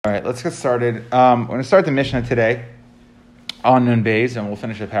All right, let's get started. We're going to start the Mishnah today on Nun Beis, and we'll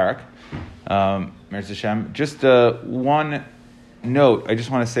finish the parak. Mirz Hashem. Just one note. I just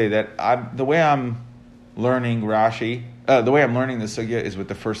want to say that the way I'm learning Rashi, the way I'm learning the sugya is with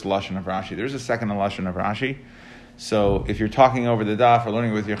the first lashon of Rashi. There's a second lashon of Rashi. So if you're talking over the daf or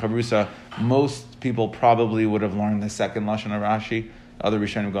learning with your chavrusa, most people probably would have learned the second lashon of Rashi. Other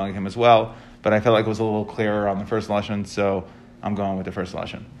Rishonim going to him as well, but I felt like it was a little clearer on the first lashon, so I'm going with the first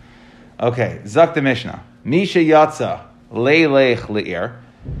lashon. Okay, Zak the Mishnah. Misha Yatza Leilech Le'ir.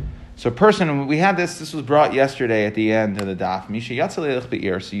 So a person, we had this was brought yesterday at the end of the daf. Misha Yatza Leilech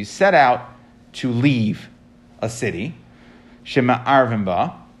Le'ir. So you set out to leave a city, Shema Arvin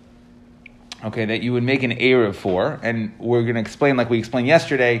Ba, okay, that you would make an Erev for, and we're going to explain, like we explained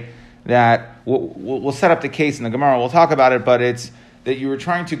yesterday, that we'll set up the case in the Gemara, we'll talk about it, but it's that you were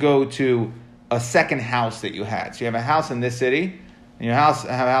trying to go to a second house that you had. So you have a house in this city, and you have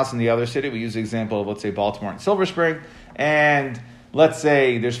a house in the other city. We use the example of, let's say, Baltimore and Silver Spring, and let's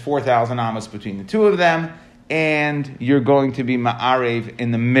say there's 4,000 amos between the two of them, and you're going to be ma'arev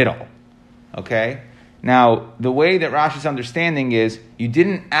in the middle, okay? Now, the way that Rashi's understanding is, you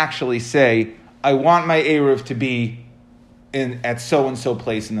didn't actually say, I want my Erev to be at so-and-so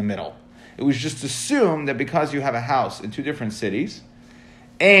place in the middle. It was just assumed that because you have a house in two different cities,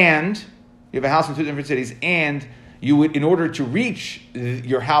 and you have a house in two different cities, and you would, in order to reach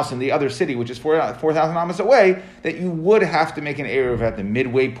your house in the other city, which is 4,000 amos away, that you would have to make an Erev at the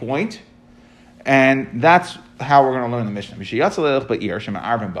midway point, and that's how we're going to learn the Mishnah.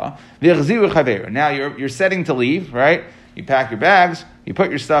 Now you're setting to leave, right? You pack your bags, you put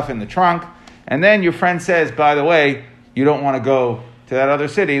your stuff in the trunk, and then your friend says, by the way, you don't want to go to that other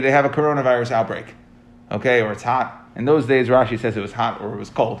city, they have a coronavirus outbreak, okay, or it's hot. In those days, Rashi says it was hot or it was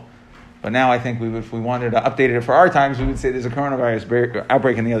cold. But now I think if we wanted to update it for our times, we would say there's a coronavirus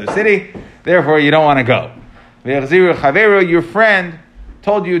outbreak in the other city, therefore you don't want to go. Your friend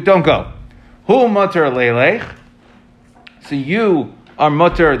told you, don't go. Hu mutter leilech. So you are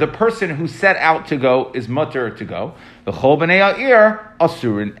mutter, the person who set out to go is mutter to go. The chol b'nei ha'ir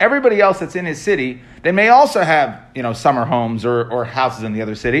asurin. Everybody else that's in his city, they may also have, summer homes or houses in the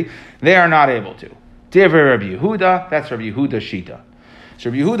other city. They are not able to. Divrei Rabbi Yehuda, that's Rabbi Yehuda Shita. So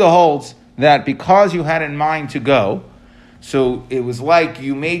Rabbi Yehuda holds that because you had in mind to go, so it was like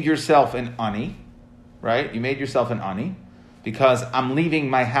you made yourself an ani, right? You made yourself an ani because I'm leaving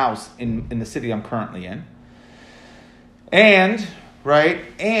my house in the city I'm currently in. And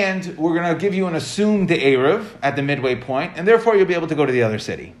we're going to give you an assumed Erev at the midway point, and therefore you'll be able to go to the other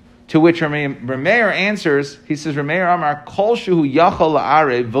city. To which Rameir answers, he says, Rameir Amar, Kol Shehu Yachal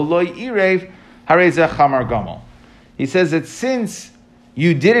La'arev, V'loi Irev, Harei Zeh Chamar Gamol. He says that since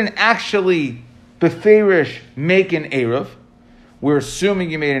you didn't actually beferish make an Erev, we're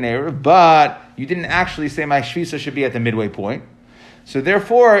assuming you made an Erev, but you didn't actually say my Shvisa should be at the midway point. So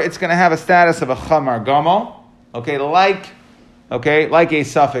therefore, it's going to have a status of a Chamar Gamol, like a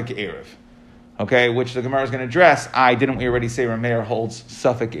Suffolk Erev, which the Gemara is going to address. Didn't we already say Rameir holds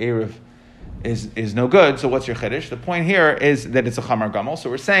Suffolk Erev is no good, so what's your Chiddush? The point here is that it's a Chamar Gamol, so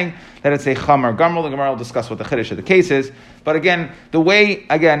we're saying that it's a Chamar Gamol. The Gemara will discuss what the Chiddush of the case is, but again,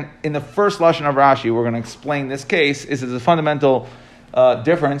 in the first Lashon of Rashi, we're going to explain this case, is a fundamental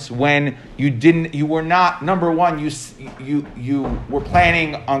difference when you were not, number one, you were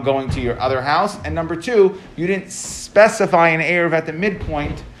planning on going to your other house, and number two, you didn't specify an Erev at the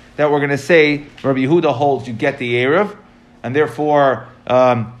midpoint that we're going to say Rabbi Yehuda holds you get the Erev, and therefore,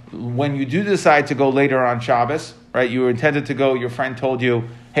 when you do decide to go later on Shabbos, right, you were intended to go, your friend told you,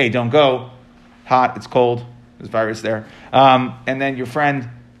 hey, don't go, hot, it's cold, there's virus there, and then your friend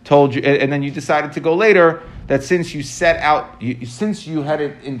told you, and then you decided to go later, that since you set out, since you had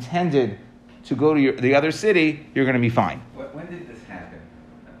it intended to go to the other city, you're going to be fine. When did this happen?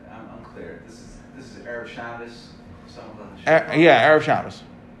 I'm unclear. This is Erev Shabbos? Erev Shabbos.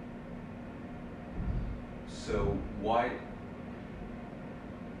 So why...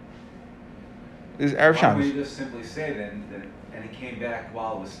 This is Erev Shabbos. Why don't we just simply say then that, and he came back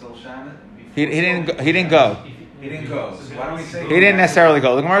while it was still Shabbos? He didn't go. He didn't go. So why don't we say... He didn't necessarily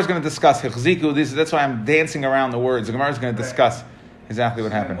go. The Gemara is going to discuss Hechziku. That's why I'm dancing around the words. The Gemara is going to discuss exactly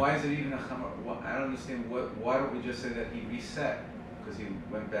what happened. Why is it even a Chamar? I don't understand. Why don't we just say that he reset? Because he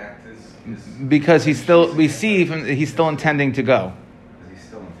went back to his because he's still... We see he's still intending to go.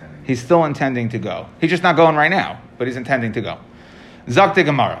 He's still intending to go. He's just not going right now, but he's intending to go. Zakte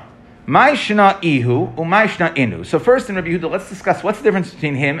Gemara. Maishna ihu umaishna inu. So first in Rabbi Yehuda, let's discuss what's the difference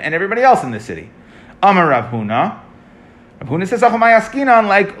between him and everybody else in the city. Amar Rav Huna. Rav Huna says,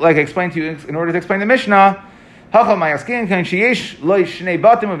 like I explained to you in order to explain the Mishnah, Right,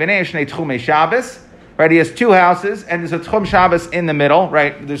 he has two houses, and there's a Tchum Shabbos in the middle,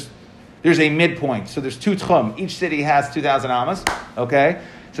 right? There's a midpoint, so there's two Tchum. Each city has 2,000 amas, okay?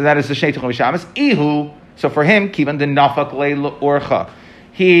 So that is the Shnei Tchum Shabbos. Ihu, so for him, Kivan de Nafak Le Orcha.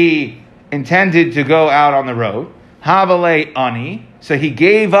 He intended to go out on the road. Havale Ani, so he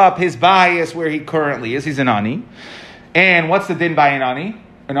gave up his bias where he currently is. He's an Ani. And what's the din by an Ani?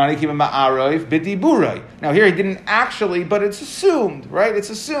 An Ani Kivan Ma'aroiv B'diburai. Now here he didn't actually, but it's assumed, right? It's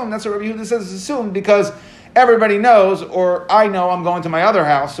assumed. That's what Rabbi Yehuda says. It's assumed because everybody knows, or I know I'm going to my other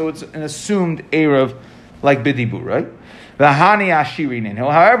house, so it's an assumed Erev like B'dibur, right? V'hani Ashirinin.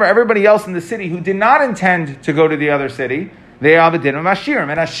 However, everybody else in the city who did not intend to go to the other city, they have a din of Ashirim.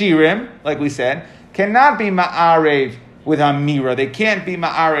 And Ashirim, like we said, cannot be Ma'arev with Amira. They can't be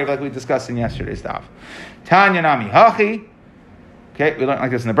Ma'arev like we discussed in yesterday's stuff. Tanya Nami Hachi. Okay, we learned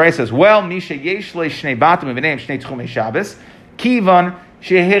like this in the Brayso as well. Misha Yesh Le Shnei Batim V'neim Shnei Tchumei Shabbos. Kivan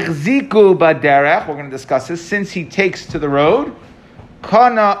Shehechziku Baderech. We're going to discuss this. Since he takes to the road,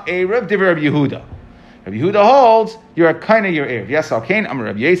 Kana Erev Divrei Rabbi Yehuda. Rabbi Yehuda holds you're a kind of your Erev. Yes, Alkain. I'm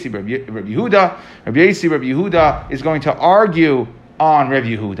Rabbi Yesi. Rabbi Yehuda. Rabbi Yesi. Rabbi Yehuda is going to argue on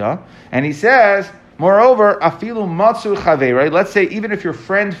Rabbi Yehuda, and he says, moreover, Afilu Matzu Chaverei. Let's say even if your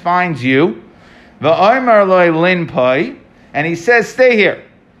friend finds you, V'Omer Loi Lin Pai. And he says, stay here.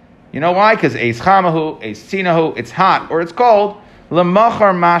 You know why? Because Eis Chamahu, Eis Tzinahu, it's hot or it's cold.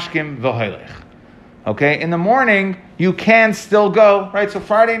 L'machar mashkim v'hoilech. Okay, in the morning, you can still go, right? So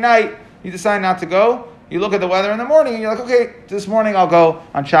Friday night, you decide not to go. You look at the weather in the morning, and you're like, okay, this morning I'll go.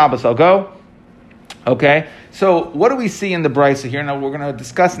 On Shabbos, I'll go. Okay, so what do we see in the Brayso here? Now, we're going to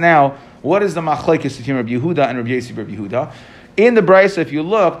discuss now, what is the machlekes between Rabbi Yehuda and Rabbi Yesi Rabbi Yehuda. In the Brayso, if you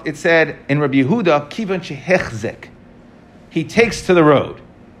looked, it said, in Rabbi Yehuda, kivan shehechzek. He takes to the road.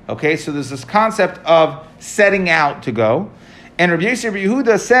 Okay, so there's this concept of setting out to go. And Rabbi Yosef Rabbi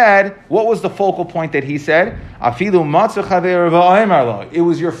Yehuda said, what was the focal point that he said? Afilu matzu chaver v'omer lo. It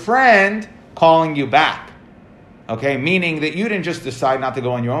was your friend calling you back. Okay, meaning that you didn't just decide not to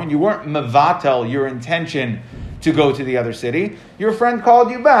go on your own. You weren't mevatel your intention to go to the other city. Your friend called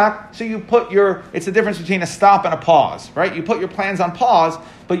you back, so you put it's the difference between a stop and a pause, right? You put your plans on pause,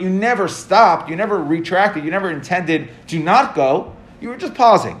 but you never stopped, you never retracted, you never intended to not go, you were just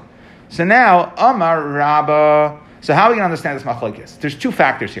pausing. So now, Amar Rabba, so how are we going to understand this machlokes? There's two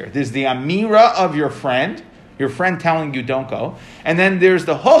factors here. There's the amira of your friend telling you don't go, and then there's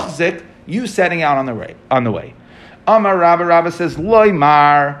the hochzik, you setting out on the way. Amar Rabba says,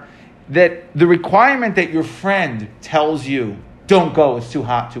 Loimar, that the requirement that your friend tells you don't go, it's too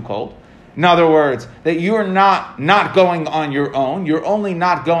hot, too cold. In other words, that you're not going on your own. You're only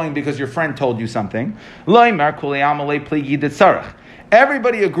not going because your friend told you something.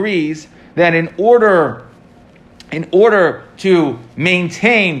 Everybody agrees that in order to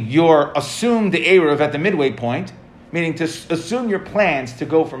maintain your assumed Erev at the midway point, meaning to assume your plans to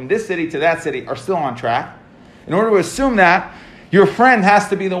go from this city to that city are still on track, in order to assume that, your friend has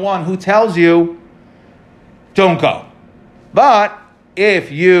to be the one who tells you, don't go. But if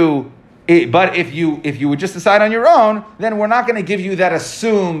you would just decide on your own, then we're not going to give you that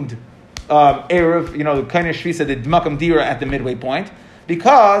assumed Erev, the kind of shvisa, the dmakam dira at the midway point.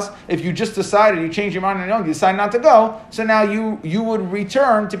 Because if you just decided, you change your mind on your own, you decide not to go, so now you would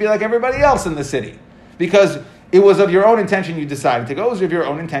return to be like everybody else in the city. Because it was of your own intention you decided to go, it was of your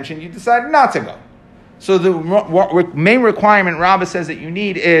own intention you decided not to go. So the main requirement Rabbah says that you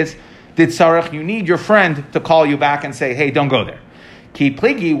need is, you need your friend to call you back and say, hey, don't go there. Ki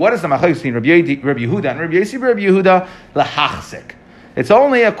pligi, what is the machlokes between Rabbi Yehuda and Rabbi Yosef Rabbi Yehuda? Lahachzik. It's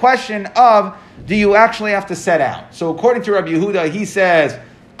only a question of, do you actually have to set out? So according to Rabbi Yehuda, he says,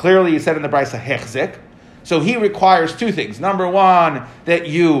 clearly he said in the Brayso, hechzik. So he requires two things. Number one, that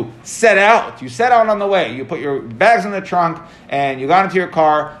you set out. You set out on the way. You put your bags in the trunk, and you got into your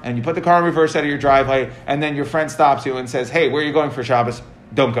car, and you put the car in reverse out of your driveway, and then your friend stops you and says, hey, where are you going for Shabbos?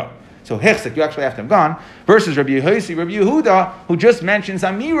 Don't go. So hechzik, you actually have to have gone. Versus Rabbi Yehuda, who just mentions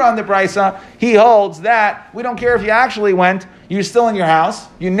Amira on the Brayso, he holds that we don't care if you actually went, you're still in your house,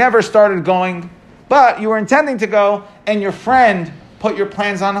 you never started going, but you were intending to go, and your friend put your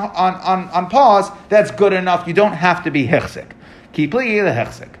plans on pause, that's good enough. You don't have to be hechzik. Keep the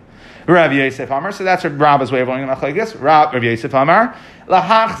hechzik. Rav Yosef Amar, so that's Rabba's way of learning the machlokes. Rav Yosef Amar,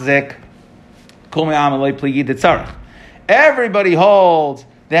 lahachzik, kol me'am alei pligi detzarech. Everybody holds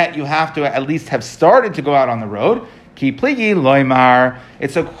that you have to at least have started to go out on the road. Ki pligi loimar.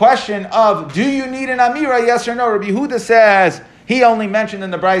 It's a question of, do you need an amira, yes or no? Rabbi Yehuda says, he only mentioned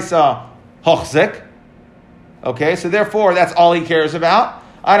in the Brayso, hochzik. Okay, so therefore, that's all he cares about.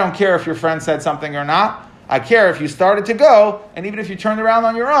 I don't care if your friend said something or not. I care if you started to go, and even if you turned around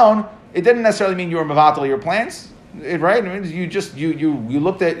on your own, it didn't necessarily mean you were mavatal your plans. Right? It means you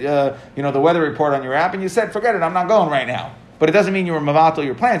looked at the weather report on your app and you said, forget it, I'm not going right now. But it doesn't mean you were mavatal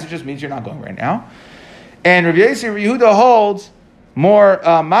your plans. It just means you're not going right now. And Rav Yehuda holds more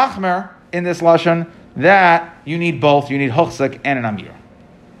machmer in this lashon that you need both. You need hochzak and an amir.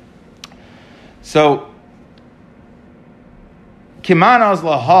 So Kimanaz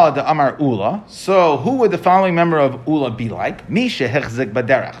laha de amar ula. So who would the following member of ula be like? Misha hechzik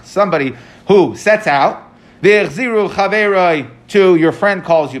baderach. Somebody who sets out. V'echziru chaveroi, to your friend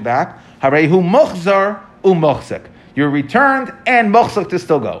calls you back. Harehu muchzar u'muchzik. You're returned and muchzik to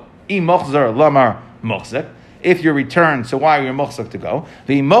still go. I muchzar lamar muchzik. If you're returned, so why are you muchzik to go?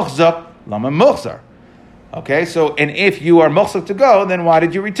 The muchzak lamar muchzar. Okay, so and if you are muchzik to go, then why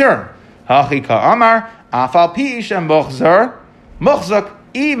did you return? Hachi ka'amar afal pi shem muchzar muchzak.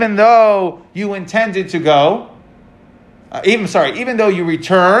 Even though you intended to go, even though you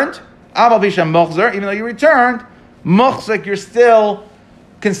returned. Even though you returned, muchzak, you're still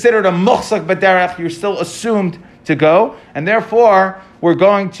considered a muchzak b'derech, you're still assumed to go, and therefore we're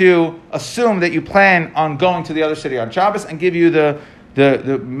going to assume that you plan on going to the other city on Shabbos and give you the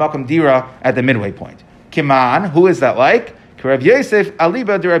Malkam Dira at the midway point. Kiman, who is that like? Rav Yosef,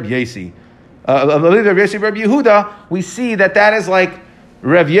 Aliba de Rav Yesi. Aliba de Rav Yesi, Rav Yehuda, we see that is like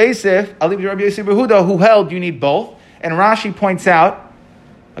Rav Yosef, Aliba de Rav Yesi, Rav Yehuda, who held you need both, and Rashi points out,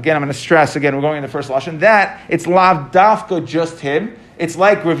 again, I'm going to stress, we're going in the first lashon, that it's lav dafka just him. It's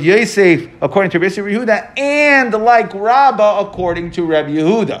like Rav Yosef, according to Rav Yehuda, and like Rabbah, according to Rav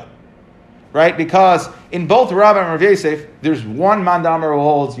Yehuda. Right? Because in both Rabbah and Rav Yosef, there's one mandamer who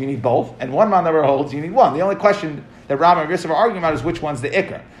holds you need both, and one mandamer who holds you need one. The only question that Rabbah and Rav Yosef are arguing about is which one's the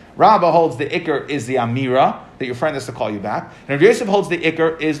ikr. Rabbah holds the ikr is the amira, that your friend has to call you back. And Rav Yosef holds the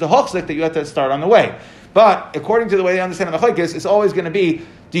ikr is the hochzik, that you have to start on the way. But according to the way they understand the machlokes, it's always going to be,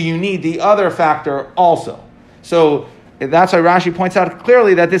 do you need the other factor also? So that's why Rashi points out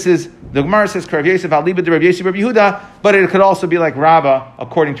clearly that this is, the Gemara says, Rav Yosef, al liba de Rav Yosef, Rav Yehuda, but it could also be like Rabbah,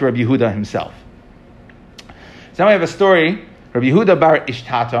 according to Rav Yehuda himself. So now we have a story, Rav Yehuda bar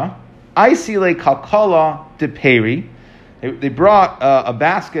Ishtata, Aisile kalkala de peri. They brought a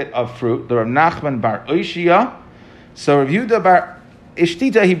basket of fruit, the Rav Nachman bar Oishia. So Rav Yehuda bar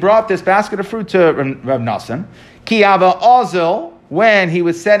Ishtita, he brought this basket of fruit to Rav Nassan. Ki ava ozil, when he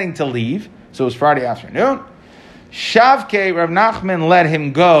was setting to leave, so it was Friday afternoon. Shavke, Rav Nachman let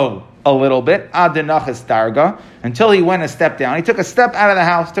him go a little bit, ad denachas darga, until he went a step down. He took a step out of the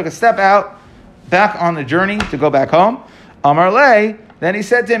house, took a step out, back on the journey to go back home. Amar le, then he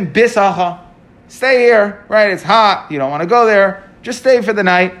said to him, bisacha, stay here, right? It's hot, you don't want to go there, just stay for the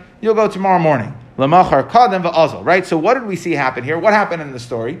night, you'll go tomorrow morning. Lamachar kadem va'azal, right? So what did we see happen here? What happened in the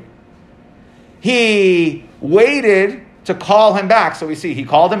story? He waited to call him back. So we see he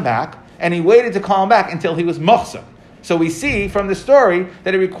called him back, and he waited to call him back until he was muchzak. So we see from the story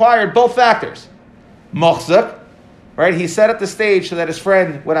that it required both factors. Muchzak, right? He set up the stage so that his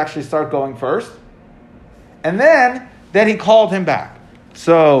friend would actually start going first. And then he called him back.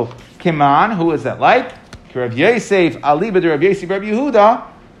 So, Kiman, who is that like? Rav Yosef, Aliba de Rav Yosef, Rav Yehuda.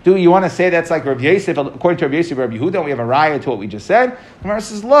 Do you want to say that's like Rav Yosef, according to Rav Yosef, Rav Yehuda? We have a raya to what we just said. The Gemara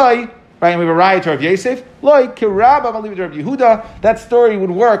says, Loi, right? And we have a raya to Rav Yosef. Loi, Kirabba, Aliba de Rav Yehuda. That story would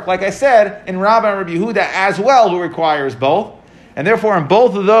work, like I said, in Rabbah and Rav Yehuda as well, who requires both. And therefore, in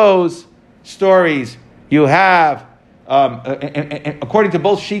both of those stories, you have, according to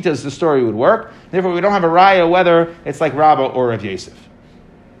both shitas, the story would work. Therefore, we don't have a raya whether it's like Rabbah or Rav Yosef.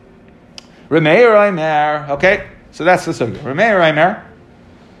 Remeir Aimer. Okay, so that's the sugya. Remeir Aimer.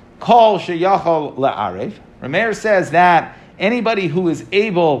 Kol sheyachol la'arev. Remeir says that anybody who is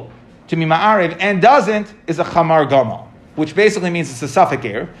able to be ma'arev and doesn't is a chamar gamal, which basically means it's a suffix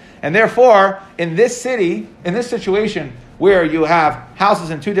erev. And therefore, in this city, in this situation where you have houses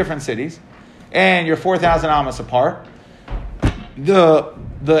in two different cities, and you're 4,000 amas apart,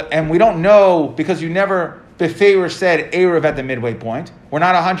 and we don't know because you never befeir said erev at the midway point. We're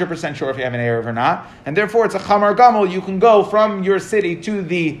not 100% sure if you have an erev or not, and therefore it's a chamar gamul. You can go from your city to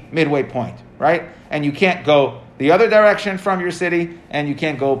the midway point, right? And you can't go the other direction from your city, and you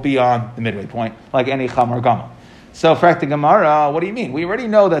can't go beyond the midway point like any chamar gamul. So, for the Gemara, what do you mean? We already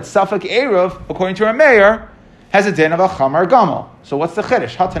know that suffix erev, according to our mayor, has a din of a chamar gamul. So what's the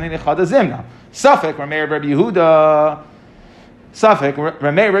chiddush? Hatanin echad zimna. Suffix Rameir Rabbi Yehuda. Suffix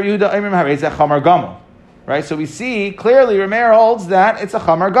Rameir Rabbi Yehuda. Imrim harei zeh chamar gamul. Right. So we see clearly Rameir holds that it's a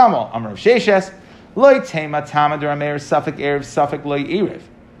chamar gamul. Amar Rav Sheshes loy tema tamad Rameir suffix erev suffix loy erev.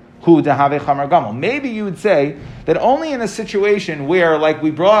 Hu dehave chamar gamul. Maybe you would say that only in a situation where, like,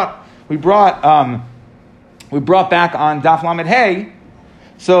 we brought we brought back on Daf Lamed Hey.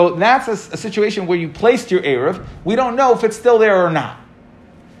 So that's a situation where you placed your Erev. We don't know if it's still there or not.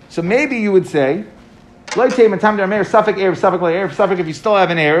 So maybe you would say, Suffolk if you still have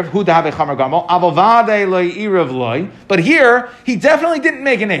an Erev, Hu Dahabe Chamar Gamol, Avovade Loi Erev Loi. But here, he definitely didn't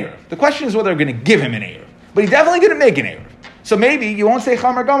make an Erev. The question is whether they're going to give him an Erev. But he definitely didn't make an Erev. So maybe you won't say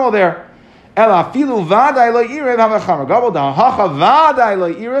Chamar Gamol there. Ela Filu Vadai Loi Erev Have Chamar Gamol, Dahacha Vadai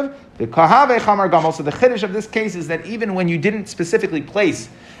Loi Erev, the Kahave Chamar Gamol. So the chiddush of this case is that even when you didn't specifically place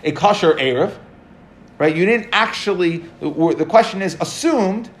a kosher Erev, right, you didn't actually, the question is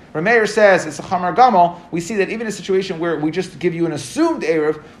assumed. Rameir says it's a Chamar Gamol. We see that even in a situation where we just give you an assumed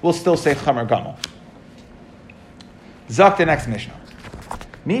Erev, we'll still say Chamar Gamol. Zak the next Mishnah.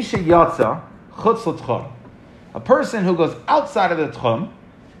 Misha Yatza Chutz L'Tchum. A person who goes outside of the Tchum,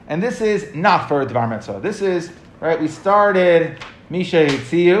 and this is not for a Dvar Mitzvah. This is, right, we started Misha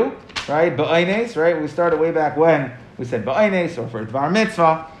Yitziyu, right, Ba'aynes, right, we started way back when we said Ba'aynes, or for a Dvar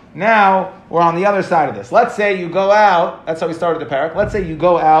Mitzvah. Now, we're on the other side of this. Let's say you go out, that's how we started the parak. Let's say you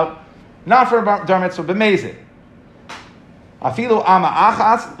go out, not for a Dar Mitzvah, but Mezid. Afilu Ama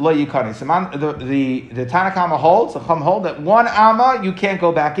Achas Lo Yikanis. The Tanakama holds, the Chum hold, that one Ama, you can't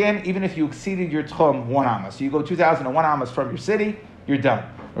go back in, even if you exceeded your Tchum, one Ama. So you go 2,001 Amas from your city, you're done.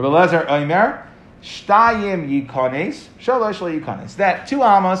 Rabbi Lezer Omer, Shtayim Yikanis, Shalosh Lo Yikanis. That 2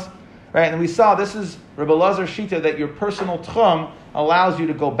 Amas, right, and we saw this is Rabbi Lezer Shita, that your personal Tchum allows you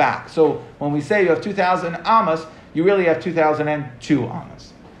to go back. So when we say you have 2,000 amas, you really have 2,002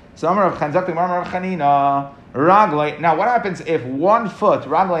 amas. So Amar Rav Chanina Raglai. Now what happens if 1 foot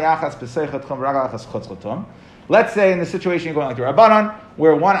Raglai Achas Pesechet Chum Raglai Achas Chutz L'Tum? Let's say in the situation you're going like the Rabbanon,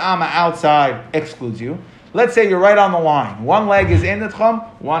 where 1 amma outside excludes you. Let's say you're right on the line. 1 leg is in the Tchum,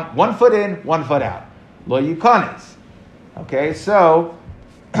 one foot in, 1 foot out. Lo Yikanis. Okay, so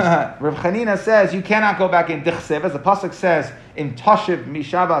Rav Chanina says you cannot go back in Dichsev, as the pasuk says in Tashiv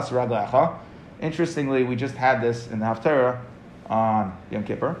Mishavas Raglecha. Interestingly, we just had this in the Haftarah on Yom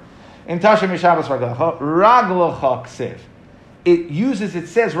Kippur. In Tashiv Mishavas Raglecha, Raglecha Ksiv. It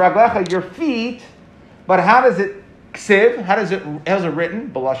says Raglecha, your feet, but how does it Ksiv? How's it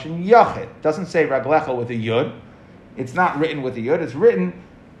written? B'lashon Yachid. It doesn't say Raglecha with a Yud. It's not written with a Yud. It's written,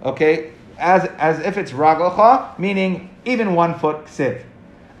 okay, as if it's Raglecha, meaning even 1 foot Ksiv.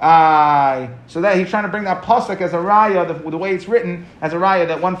 So that he's trying to bring that pasuk as a raya, the way it's written as a raya,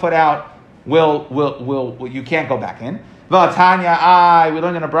 that 1 foot out will you can't go back in. V'atanya, we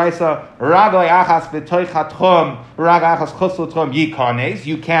learned in a brisa, raglei achas b'toichatchum, raglei achas chutz l'tchum yikanes.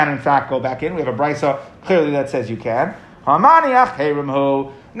 You can in fact go back in. We have a brisa clearly that says you can. Hamani acherim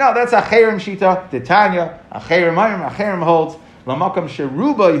ho. No, that's acherim shita. Titanya acherim holds. Lamakam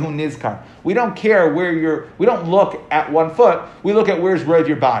sheruba hu nizkar. We don't care we don't look at 1 foot, we look at where's roiv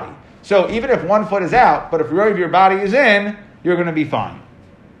your body. So even if 1 foot is out, but if roiv your body is in, you're going to be fine.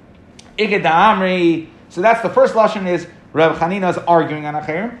 Iged Amri. So that's the first lashon, is Rav Chanina is arguing on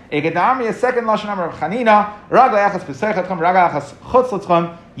acherim. Iged Amri, a second lashon of Rav Chanina. Raglei achas pesechatchum, raglei achas chutz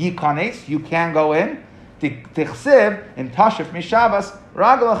l'tchum yikanes. You can go in. Tichsiv in Tashif Mishavas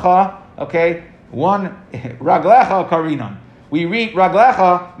Raglecha. Okay, 1 Raglecha Karinon. We read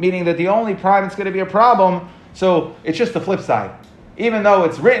Raglecha, meaning that the only time it's going to be a problem, so it's just the flip side. Even though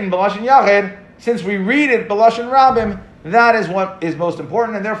it's written B'lashon Yachid, since we read it B'lashon Rabim, that is what is most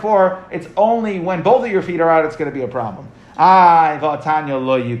important, and therefore it's only when both of your feet are out it's going to be a problem. V'atanya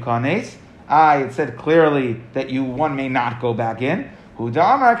lo yukanes. It said clearly that one may not go back in.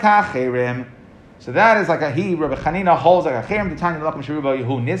 Hudamar kacherim. So that is like Rabbi Chanina holds like a cherim. Titanya lakum sheruba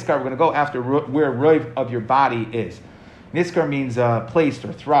yehu nizkar. We're going to go after where roiv of your body is. Niskar means placed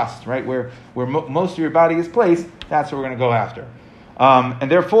or thrust, right? Where most of your body is placed, that's what we're going to go after.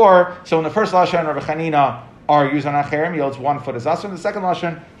 And therefore, so in the first lashon, Rabbi Chanina argues on acherim, he holds 1 foot as asur. In the second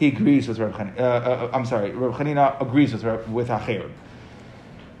lashon, he agrees with Rabbi Chanina. Rabbi Chanina agrees with acherim.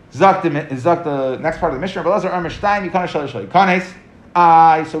 Zak the next part of the Mishnah.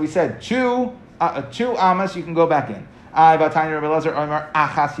 So we said 2 amas you can go back in.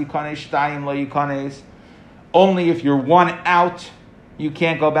 Only if you're 1 out, you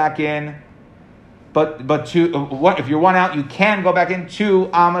can't go back in. But 2, what if you're 1 out, you can go back in. 2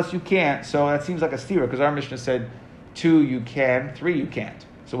 amas, you can't. So that seems like a stira, because our Mishnah said 2 you can, 3 you can't.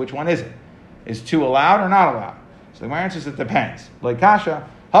 So which one is it? Is 2 allowed or not allowed? So my answer is it depends. Like kasha,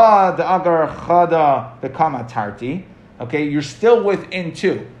 ha the agar chada the kama tarti. Okay, you're still within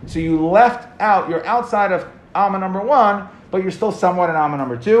 2. So you left out. You're outside of amma number 1, but you're still somewhat in amma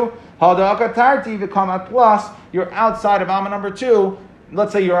number 2. Ha the agar tarti the kama plus. You're outside of amma number 2.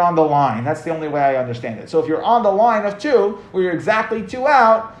 let's say you're on the line. That's the only way I understand it. So if you're on the line of 2, where you're exactly 2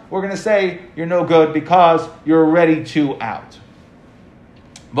 out, we're going to say you're no good because you're already 2 out.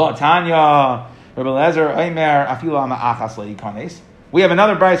 Tanya, Rabbi Eliezer, Eimer, Afilu ama achas leikanes. We have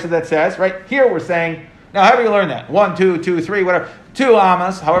another brisa that says, right here we're saying, now however you learn that, 1, 2, 2, 3, whatever, 2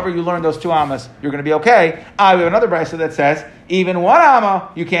 amas, however you learn those 2 amas, you're going to be okay. We have another brisa that says, even 1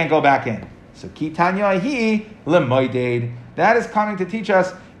 amma, you can't go back in. So ki Tanya hi lemoided. That is coming to teach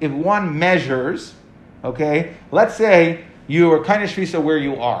us if one measures, okay, let's say you are kind of shvisa where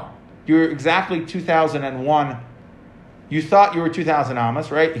you are. You're exactly 2001. You thought you were 2,000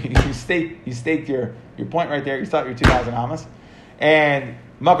 amas, right? You staked your point right there. You thought you were 2,000 amas. And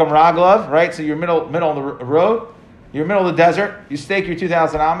Makam Raglav, right? So you're middle of the road. You're middle of the desert. You stake your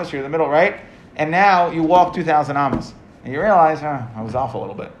 2,000 amas. You're in the middle, right? And now you walk 2,000 amas. And you realize, I was off a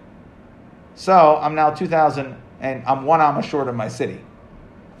little bit. So I'm now 2,000 and I'm 1 amma short of my city.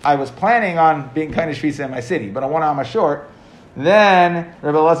 I was planning on being kind of shvisa in my city, but I'm 1 amma short. Then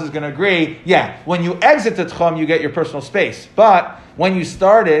Rabbi Elazar is going to agree, when you exit the tchum, you get your personal space. But when you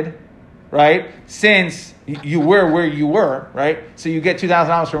started, right, since you were where you were, right, so you get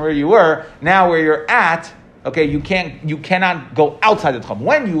 2,000 amas from where you were, now where you're at, okay, you cannot go outside the tchum.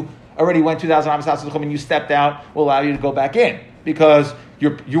 When you already went 2,000 amas outside the tchum and you stepped out, will allow you to go back in, because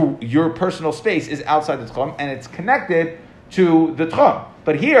your personal space is outside the tchum and it's connected to the tchum.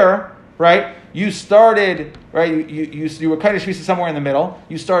 But here, right, you started, right, you were kind of shvisa somewhere in the middle.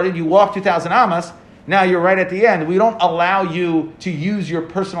 You walked 2,000 amas. Now you're right at the end. We don't allow you to use your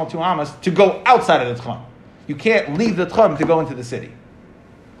personal 2 amas to go outside of the tchum. You can't leave the tchum to go into the city.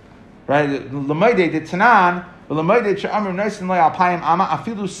 Right? L'maydei de tanan, l'maydei she'amru noisin lo alpayim ama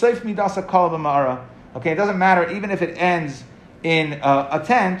afilu seif midasa kol b'ma'ara. Okay, it doesn't matter even if it ends in a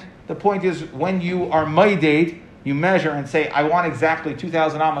tent. The point is, when you are maydei, you measure and say, I want exactly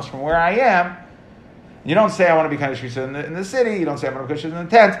 2,000 amas from where I am. You don't say, I want to be kind of shvisa in the city. You don't say, I want to be kind of shvisa in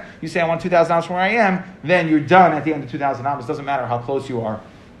the tent. You say, I want 2,000 amas from where I am. Then you're done at the end of 2,000 amas. Doesn't matter how close you are.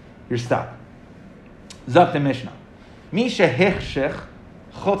 You're stuck. Zok the Mishnah. Misha hichshech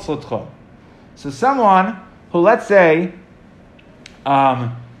chutz l'tchum. So someone who, let's say,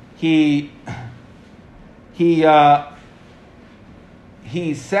 he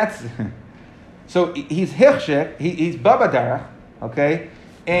sets... So he's hichshek, he's babadarach, okay,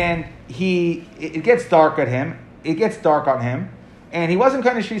 and it gets dark at him. It gets dark on him, and he wasn't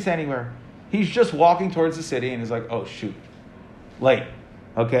kind of shvisa anywhere. He's just walking towards the city, and he's like, oh shoot, late,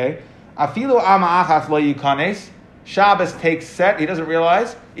 okay. Afilu ama achas lo yikanes. Shabbos takes set. He doesn't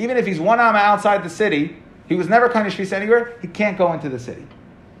realize, even if he's 1 amma outside the city, he was never kind of shvisa anywhere. He can't go into the city.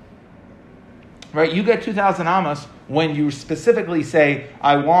 Right? You get 2,000 amas when you specifically say,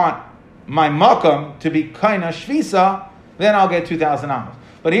 I want my makam to be kind of shvisa, then I'll get 2,000 amas.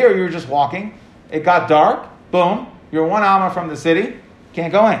 But here you're just walking, it got dark, boom, you're 1 amma from the city,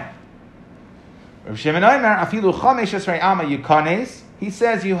 can't go in. Rav Shimon Omer, afilu 15 amma yikanes. He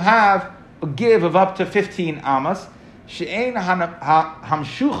says you have a give of up to 15 amas. She'ein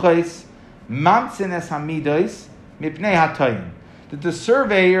hamshuchais mamtzines hamidos mipnei hatoyim. That the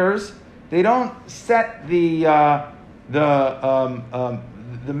surveyors, they don't set the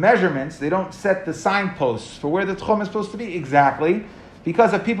measurements, they don't set the signposts for where the tchum is supposed to be exactly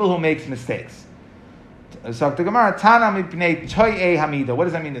because of people who make mistakes. So the Gemara, Tana mipnei toyei hamida. What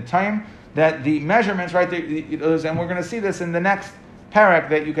does that mean? The time that the measurements, right there, and we're going to see this in the next parak,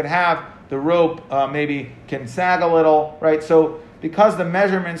 that you can have the rope maybe can sag a little, right? So because the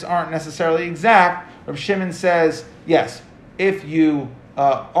measurements aren't necessarily exact, Rav Shimon says, yes, if you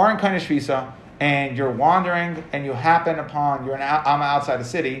aren't kind of shvisa and you're wandering and you happen upon, you're an amma outside the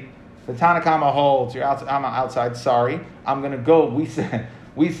city, the Tanakama holds, you're amma outside, sorry, I'm going to go, we said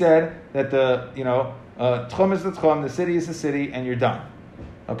that the, tchum is the tchum, the city is the city, and you're done.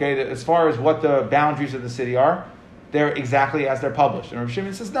 Okay, as far as what the boundaries of the city are, they're exactly as they're published. And Rav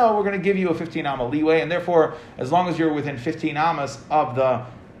Shimon says, no, we're going to give you a 15 amma leeway, and therefore, as long as you're within 15 ammas of the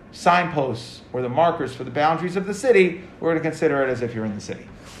signposts or the markers for the boundaries of the city, we're going to consider it as if you're in the city.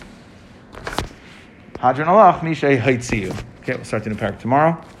 Hadron alach, Mishay Haitziyu. Okay, we'll start the new parak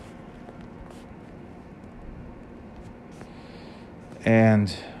tomorrow.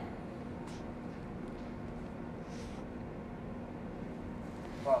 And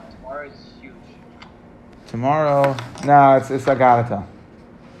wow, tomorrow is huge. Tomorrow, no, it's Agarata.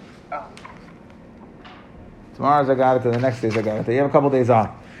 Oh. Tomorrow's Agarata, the next day's Agarata. You have a couple days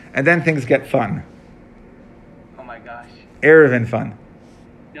off. And then things get fun. Oh my gosh. Erevin fun.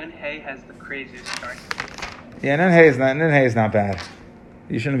 Nun Hay has the craziest start. Yeah, Nun Hay is not bad.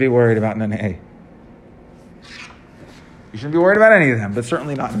 You shouldn't be worried about Nun Hay. You shouldn't be worried about any of them, but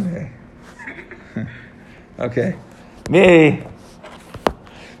certainly not me. Okay. Me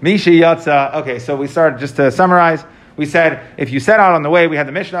Yatsa. Okay, so we started, just to summarize, we said if you set out on the way, we had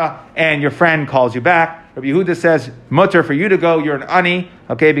the Mishnah, and your friend calls you back. Rabbi Yehuda says, mutter for you to go, you're an ani,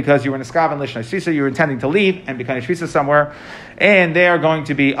 okay, because you were in a skav and lishna shvisa, you were intending to leave and become a shvisa somewhere, and they are going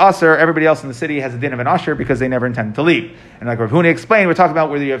to be usher. Everybody else in the city has a din of an usher because they never intended to leave. And like Rav Huna explained, we're talking about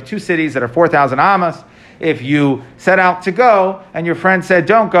whether you have two cities that are 4,000 amas. If you set out to go and your friend said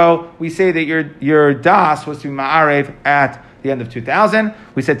don't go, we say that your das was to be ma'arev at the end of 2000.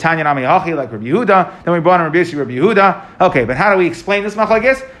 We said Tanya Nami Hachi like Rabbi Yehuda. Then we brought in Rabbi Yehuda. Okay, but how do we explain this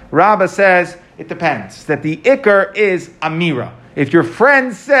machlokes? Rabbah says it depends. That the ikar is amira. If your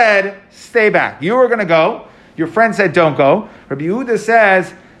friend said stay back, you were going to go. Your friend said don't go. Rabbi Yehuda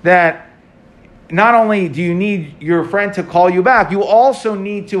says that not only do you need your friend to call you back, you also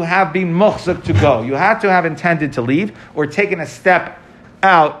need to have been muhzak to go. You had to have intended to leave or taken a step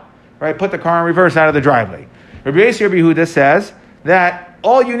out, right? Put the car in reverse out of the driveway. Rabbi Yehuda says that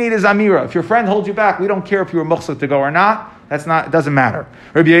all you need is amira. If your friend holds you back, we don't care if you were muhzak to go or not. It doesn't matter.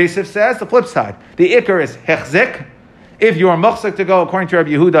 Rabbi Yosef says the flip side. The ikar is hechzik. If you are muhzak to go, according to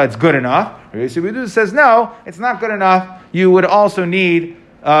Rabbi Yehuda, it's good enough. Rabbi Yehuda says no, it's not good enough. You would also need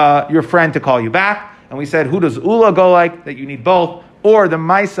your friend to call you back. And we said, who does Ula go like? That you need both. Or the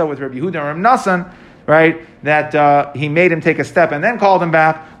Maisa with Rabbi Yehuda and Rabbi Nassan, right? That he made him take a step and then called him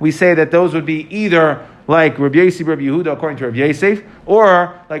back. We say that those would be either like Rabbi Yosef, Rabbi Yehuda, according to Rabbi Yosef,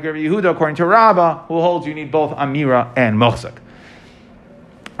 or like Rabbi Yehuda, according to Rabbah, who holds you need both Amira and Mochzak.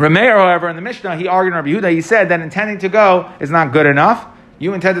 Rameir, however, in the Mishnah, he argued in Rabbi Yehuda, he said that intending to go is not good enough.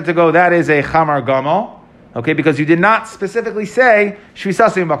 You intended to go, that is a Chamar Gamo, okay, because you did not specifically say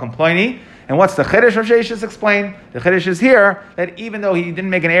Shvisasim Bakum Ploini. And what's the Chiddush of Sheshis explained? The Chiddush is here that even though he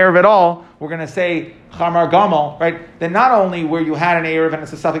didn't make an Erev at all, we're going to say Chamar Gamal, right? Then not only where you had an Erev and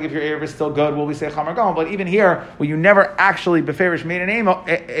it's a suffix, if your Erev is still good, will we say Chamar Gamal? But even here, where you never actually Beferish made an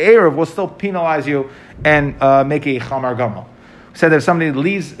Erev, will still penalize you and make a Chamar Gamal. We said that if somebody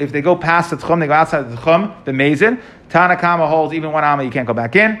leaves, if they go past the Tchum, they go outside the Tchum, the Mazin, Tanakama holds even one Amma, you can't go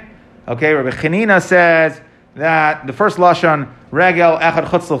back in. Okay, Rabbi Chanina says that the first Lashon, Regel, Echad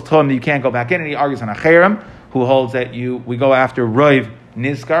Chutz L'Tchum, you can't go back in, and he argues on Acherim, who holds that we go after Roiv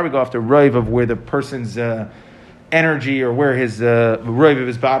Nizkar, we go after Roiv of where the person's energy or where his Roiv of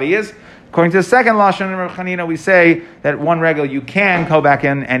his body is. According to the second Lashon, Rabbi Chanina, we say that one Regel you can go back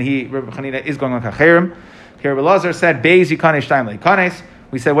in, and Rabbi Chanina is going like Acherim. Here Rabbi Lazar said, Beis Yikanesh Time Leikanes.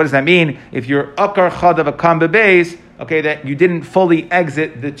 We said, what does that mean? If you're Akar Chadav Akam Bebeis, okay, that you didn't fully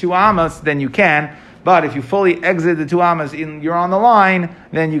exit the two Amas, then you can. But if you fully exit the two Amas and you're on the line,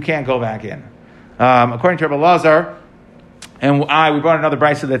 then you can't go back in. According to Rabbi Lazar, and we brought another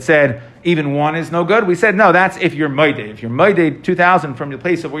brisa that said even one is no good. We said, no, that's if you're Moedeh. If you're Moedeh 2,000 from the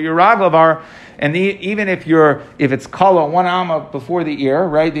place of where your Raglav are, and even if it's Kala, one Amma before the ear,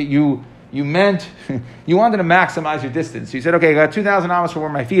 right, that you meant, you wanted to maximize your distance. So you said, okay, I got 2,000 amas from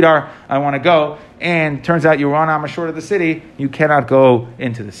where my feet are, I want to go. And turns out you were 1 amma short of the city, you cannot go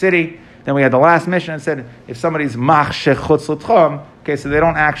into the city. Then we had the last mission and said, if somebody's mach shechutz l'tchum, okay, so they're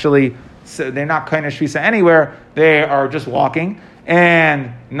not kind of shvisa anywhere, they are just walking,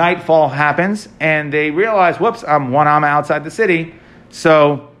 and nightfall happens, and they realize, whoops, I'm 1 amma outside the city.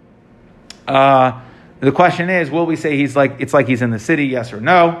 So, the question is, will we say it's like he's in the city, yes or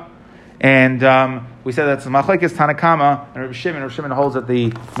no? And we said that's machlekes Tanakama and Rabbi Shimon. Rabbi Shimon holds that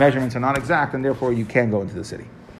the measurements are not exact, and therefore you can go into the city.